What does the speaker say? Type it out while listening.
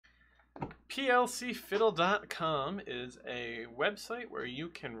PLCfiddle.com is a website where you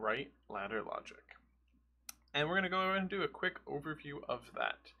can write ladder logic. And we're going to go ahead and do a quick overview of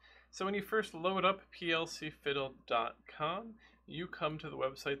that. So when you first load up PLCfiddle.com, you come to the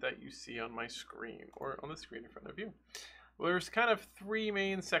website that you see on my screen, or on the screen in front of you. Well, there's kind of three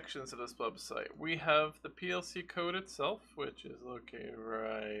main sections of this website. We have the PLC code itself, which is located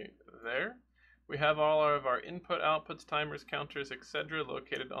right there. We have all of our input, outputs, timers, counters, etc.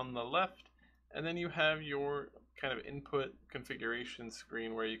 located on the left. And then you have your kind of input configuration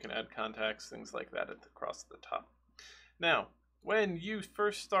screen where you can add contacts, things like that across the top. Now, when you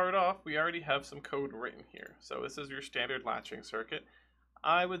first start off, we already have some code written here. So this is your standard latching circuit.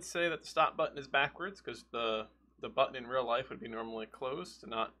 I would say that the stop button is backwards because the button in real life would be normally closed,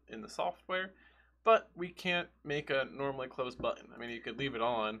 not in the software. But we can't make a normally closed button. I mean, you could leave it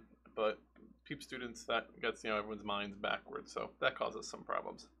on, but PEEP students, that gets everyone's minds backwards, so that causes some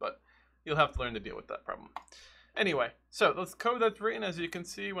problems. But you'll have to learn to deal with that problem. Anyway, so the code that's written, as you can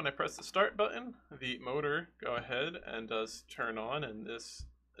see, when I press the start button, the motor go ahead and does turn on, and this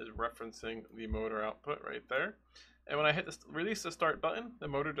is referencing the motor output right there. And when I hit the release the start button, the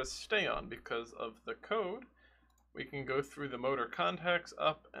motor does stay on because of the code. We can go through the motor contacts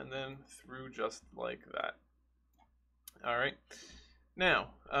up and then through just like that. All right.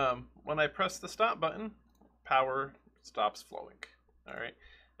 Now, when I press the stop button, power stops flowing. All right.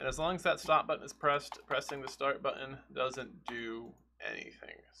 And as long as that stop button is pressed, pressing the start button doesn't do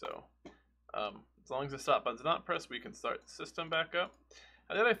anything. So as long as the stop button's not pressed, we can start the system back up.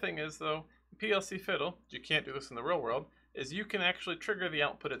 And the other thing is, though, PLC Fiddle, you can't do this in the real world, is you can actually trigger the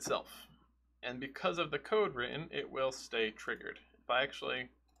output itself. And because of the code written, it will stay triggered. If I actually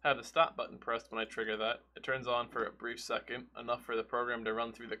have the stop button pressed when I trigger that, it turns on for a brief second, enough for the program to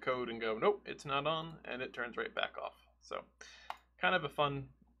run through the code and go, nope, it's not on, and it turns right back off. So kind of a fun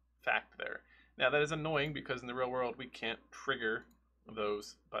fact there. Now that is annoying because in the real world we can't trigger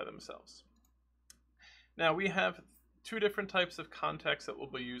those by themselves. Now we have two different types of contacts that we'll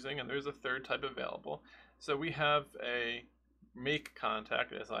be using, and there's a third type available. So we have a make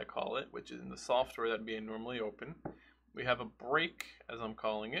contact, as I call it, which is in the software that'd be normally open. We have a break, as I'm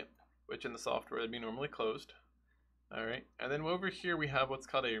calling it, which in the software would be normally closed. All right, and then over here we have what's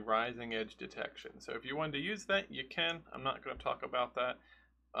called a rising edge detection. So if you wanted to use that, you can. I'm not going to talk about that.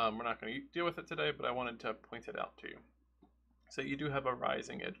 We're not going to deal with it today, but I wanted to point it out to you. So you do have a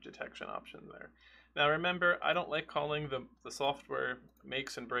rising edge detection option there. Now remember, I don't like calling the software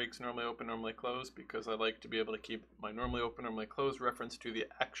makes and breaks normally open, normally closed, because I like to be able to keep my normally open, normally closed reference to the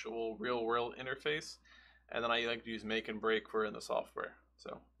actual real world interface. And then I like to use make and break for in the software.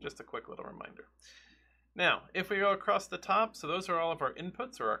 So just a quick little reminder. Now, if we go across the top, so those are all of our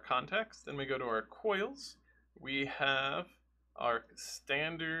inputs or our contacts. Then we go to our coils. We have our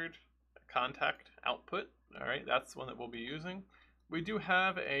standard contact output. All right, that's one that we'll be using. We do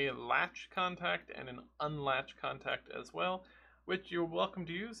have a latch contact and an unlatched contact as well, which you're welcome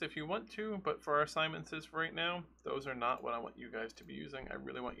to use if you want to, but for our assignments as right now, those are not what I want you guys to be using. I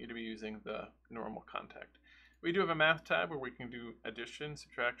really want you to be using the normal contact. We do have a math tab where we can do addition,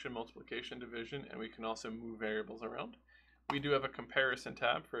 subtraction, multiplication, division, and we can also move variables around. We do have a comparison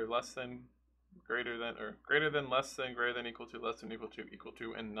tab for less than, greater than, or greater than, less than, greater than, equal to, less than, equal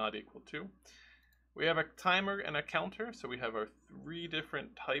to, and not equal to. We have a timer and a counter, so we have our three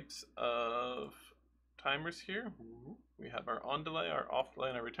different types of timers here. We have our on delay, our off delay,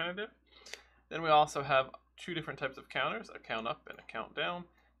 and our retentive. Then we also have two different types of counters, a count up and a count down.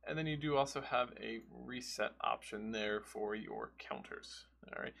 And then you do also have a reset option there for your counters.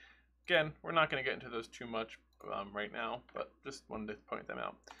 All right. Again, we're not going to get into those too much right now, but just wanted to point them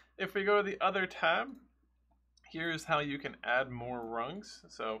out. If we go to the other tab, here's how you can add more rungs.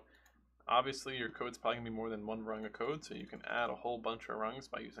 So obviously your code's probably going to be more than one rung of code, so you can add a whole bunch of rungs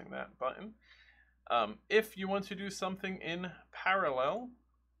by using that button. If you want to do something in parallel,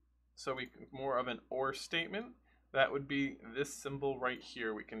 so more of an OR statement, that would be this symbol right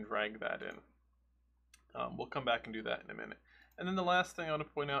here. We can drag that in. We'll come back and do that in a minute. And then the last thing I want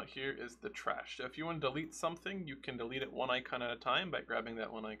to point out here is the trash. So if you want to delete something, you can delete it one icon at a time by grabbing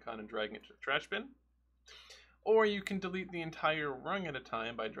that one icon and dragging it to the trash bin. Or you can delete the entire rung at a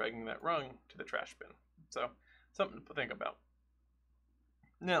time by dragging that rung to the trash bin. So something to think about.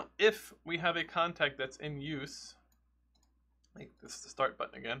 Now, if we have a contact that's in use, like this is the start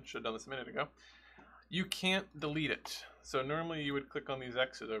button again, should have done this a minute ago, you can't delete it. So normally you would click on these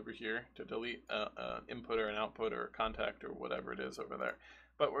X's over here to delete an input or an output or a contact or whatever it is over there.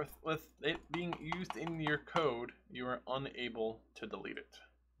 But with it being used in your code, you are unable to delete it.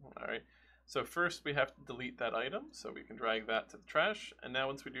 All right. So first we have to delete that item, so we can drag that to the trash, and now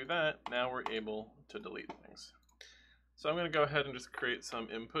once we do that, now we're able to delete things. So I'm going to go ahead and just create some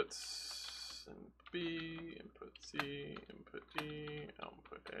inputs. Input B, input C, input D,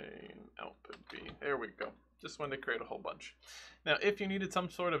 output A, and output B. There we go. Just wanted to create a whole bunch. Now if you needed some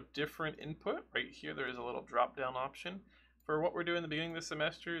sort of different input, right here there is a little drop down option. For what we're doing in the beginning of the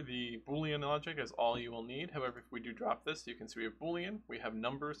semester, the Boolean logic is all you will need. However, if we do drop this, you can see we have Boolean, we have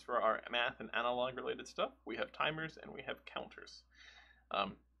numbers for our math and analog related stuff, we have timers, and we have counters. I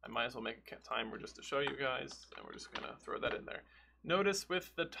might as well make a timer just to show you guys, and we're just going to throw that in there. Notice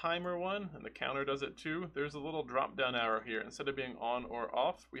with the timer one, and the counter does it too, there's a little drop down arrow here. Instead of being on or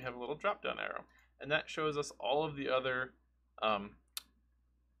off, we have a little drop down arrow. And that shows us all of the other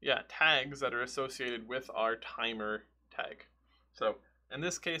tags that are associated with our timer tag. So in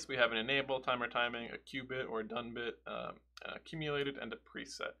this case, we have an enable, timer timing, a qubit or done bit, accumulated, and a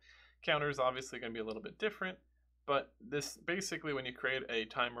preset. Counter is obviously going to be a little bit different, but this basically, when you create a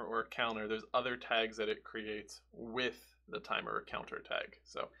timer or a counter, there's other tags that it creates with the timer or counter tag.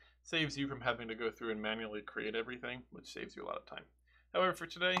 So saves you from having to go through and manually create everything, which saves you a lot of time. However, for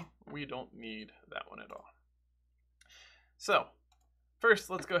today, we don't need that one at all. So first,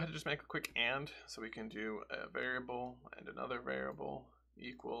 let's go ahead and just make a quick AND, so we can do a variable and another variable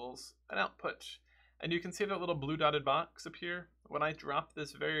equals an output. And you can see that little blue dotted box appear. When I drop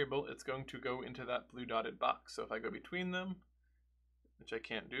this variable, it's going to go into that blue dotted box. So if I go between them, which I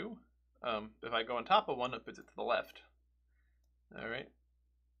can't do, if I go on top of one, it puts it to the left. All right,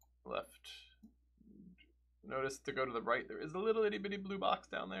 left. Notice to go to the right, there is a little itty bitty blue box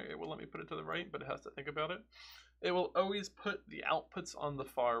down there. It will let me put it to the right, but it has to think about it. It will always put the outputs on the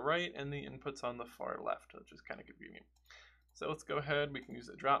far right and the inputs on the far left, which is kind of convenient. So let's go ahead, we can use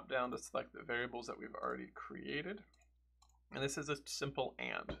the drop down to select the variables that we've already created. And this is a simple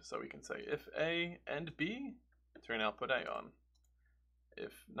AND. So we can say if A and B, turn output A on.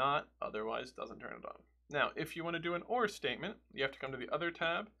 If not, otherwise doesn't turn it on. Now, if you want to do an OR statement, you have to come to the other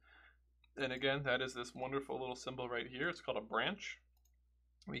tab. And again, that is this wonderful little symbol right here. It's called a branch.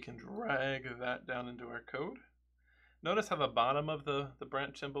 We can drag that down into our code. Notice how the bottom of the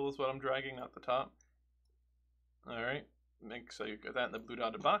branch symbol is what I'm dragging, not the top. All right, make sure you get that in the blue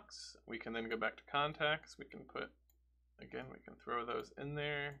dotted box. We can then go back to contacts. We can put, again, we can throw those in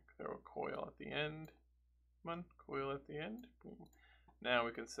there, throw a coil at the end. Come on, coil at the end. Boom. Now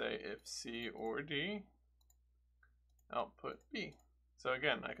we can say if C or D, output B. So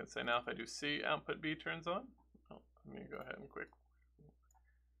again, I can say now if I do C, output B turns on. Oh, let me go ahead and quick.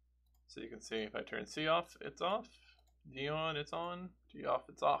 So you can see if I turn C off, it's off. D on, it's on. D off,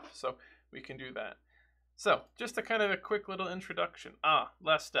 it's off. So we can do that. So just a kind of a quick little introduction.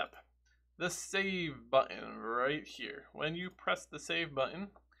 Last step. The save button right here. When you press the save button,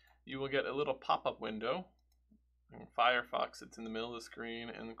 you will get a little pop-up window. In Firefox, it's in the middle of the screen,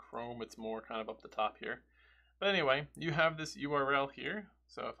 and in Chrome, it's more kind of up the top here. But anyway, you have this URL here.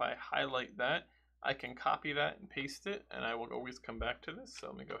 So if I highlight that, I can copy that and paste it, and I will always come back to this. So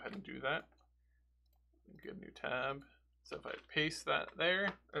let me go ahead and do that. Get a new tab. So if I paste that there,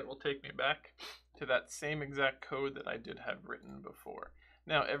 it will take me back to that same exact code that I did have written before.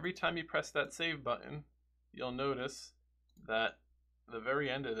 Now, every time you press that save button, you'll notice that the very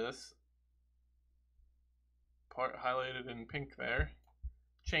end of this part highlighted in pink there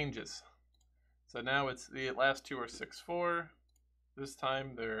changes. So now it's the last two are 6-4. This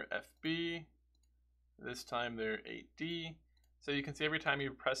time they're FB. This time they're 8D. So you can see every time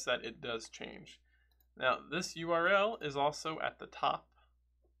you press that, it does change. Now this URL is also at the top.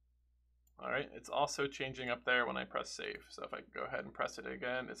 All right, it's also changing up there when I press save. So if I go ahead and press it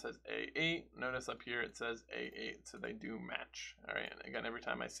again, it says A8. Notice up here it says A8, so they do match. All right, and again, every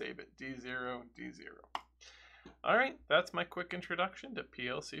time I save it, D0, D0. All right, that's my quick introduction to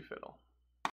PLC Fiddle.